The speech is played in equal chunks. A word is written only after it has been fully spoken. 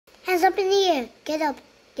Hands up in the air. Get up.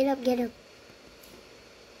 Get up. Get up.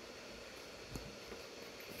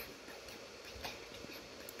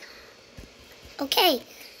 Okay.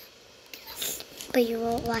 But you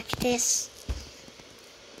won't watch this.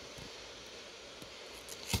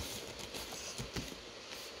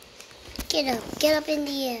 Get up. Get up in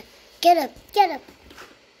the air. Get up. Get up.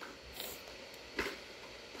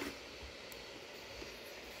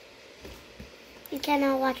 You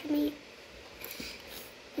cannot watch me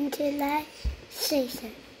until I say so.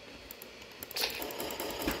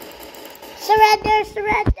 Surrender!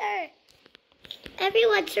 Surrender!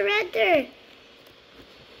 Everyone surrender!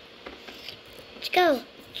 Let's go.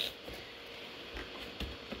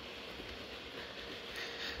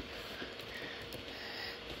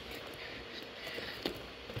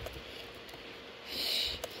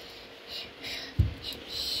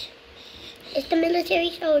 It's the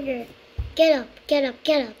military soldier. Get up, get up,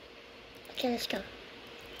 get up. Okay, let's go.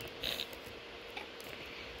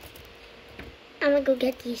 I'm gonna go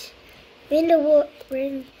get these. We're in the war. We're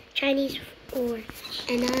in Chinese war,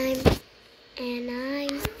 and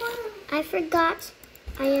I forgot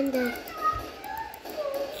I am the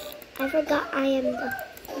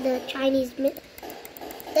Chinese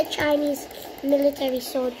military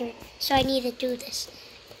soldier. So I need to do this.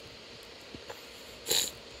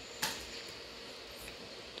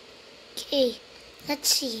 Okay, let's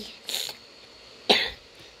see.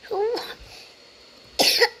 Who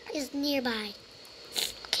is nearby?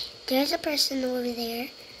 Okay, there's a person over there,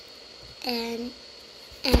 and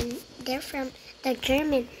they're from the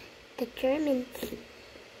German military.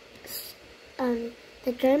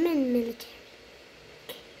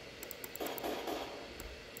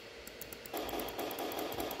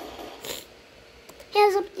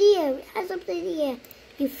 Hands up in the air! Hands up in the air!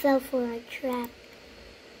 You fell for a trap.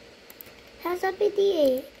 Hands up in the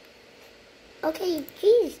air. Okay,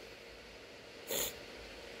 jeez.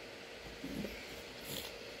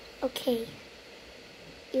 Okay.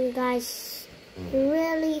 You guys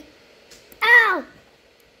really... Ow!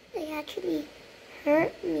 They actually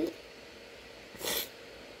hurt me.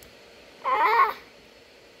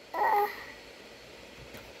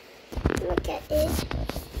 Look at it.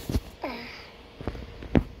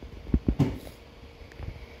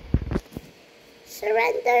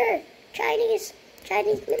 Surrender! Chinese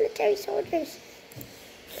military soldiers.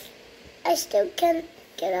 I still can't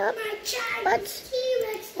get up. My Chinese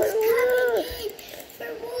T-Rex is coming in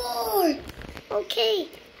for war. Okay,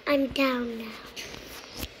 I'm down now.